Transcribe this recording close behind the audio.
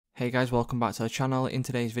Hey guys, welcome back to the channel. In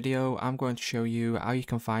today's video, I'm going to show you how you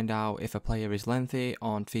can find out if a player is lengthy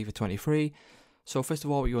on FIFA 23. So first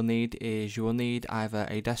of all, what you'll need is either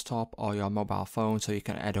a desktop or your mobile phone so you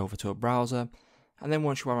can head over to a browser. And then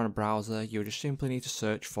once you are on a browser, you'll just simply need to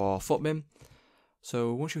search for Footbin.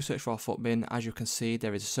 So once you search for Footbin, as you can see,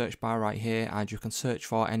 there is a search bar right here and you can search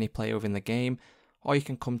for any player within the game, or you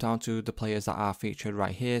can come down to the players that are featured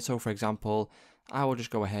right here. So for example, I will just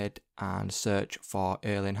go ahead and search for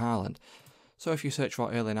Erling Haaland. So if you search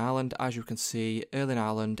for Erling Haaland, as you can see, Erling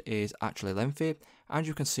Haaland is actually lengthy, and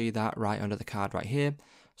you can see that right under the card right here.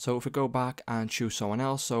 So if we go back and choose someone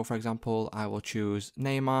else, so for example, I will choose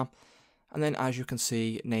Neymar, and then as you can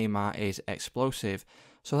see, Neymar is explosive.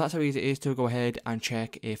 So that's how easy it is to go ahead and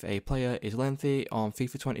check if a player is lengthy on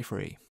FIFA 23.